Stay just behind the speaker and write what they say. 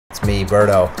It's me,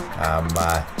 Birdo. I'm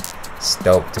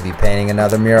stoked to be painting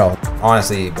another mural.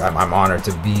 Honestly, I'm honored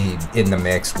to be in the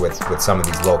mix with some of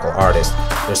these local artists.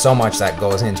 There's so much that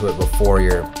goes into it before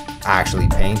you're actually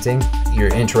painting.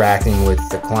 You're interacting with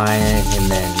the client, and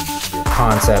then you're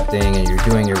concepting and you're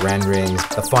doing your renderings.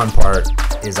 The fun part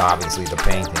is obviously the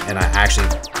painting, and I actually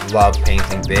love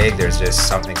painting big. There's just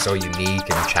something so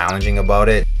unique and challenging about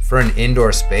it. For an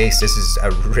indoor space, this is a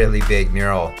really big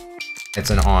mural. It's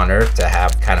an honor to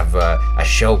have kind of a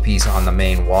showpiece on the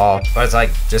main wall, but it's like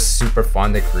just super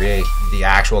fun to create. The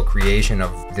actual creation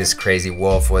of this crazy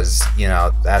wolf was, you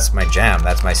know, that's my jam,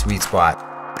 that's my sweet spot.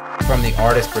 From the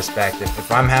artist perspective,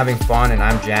 if I'm having fun and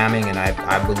I'm jamming and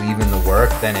I believe in the work,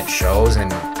 then it shows.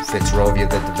 And Fitzrovia,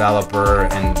 the developer,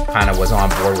 and kind of was on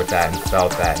board with that and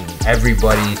felt that. And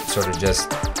everybody sort of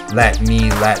just let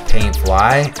paint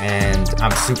fly. And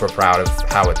I'm super proud of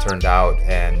how it turned out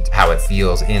and how it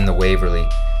feels in the Waverley.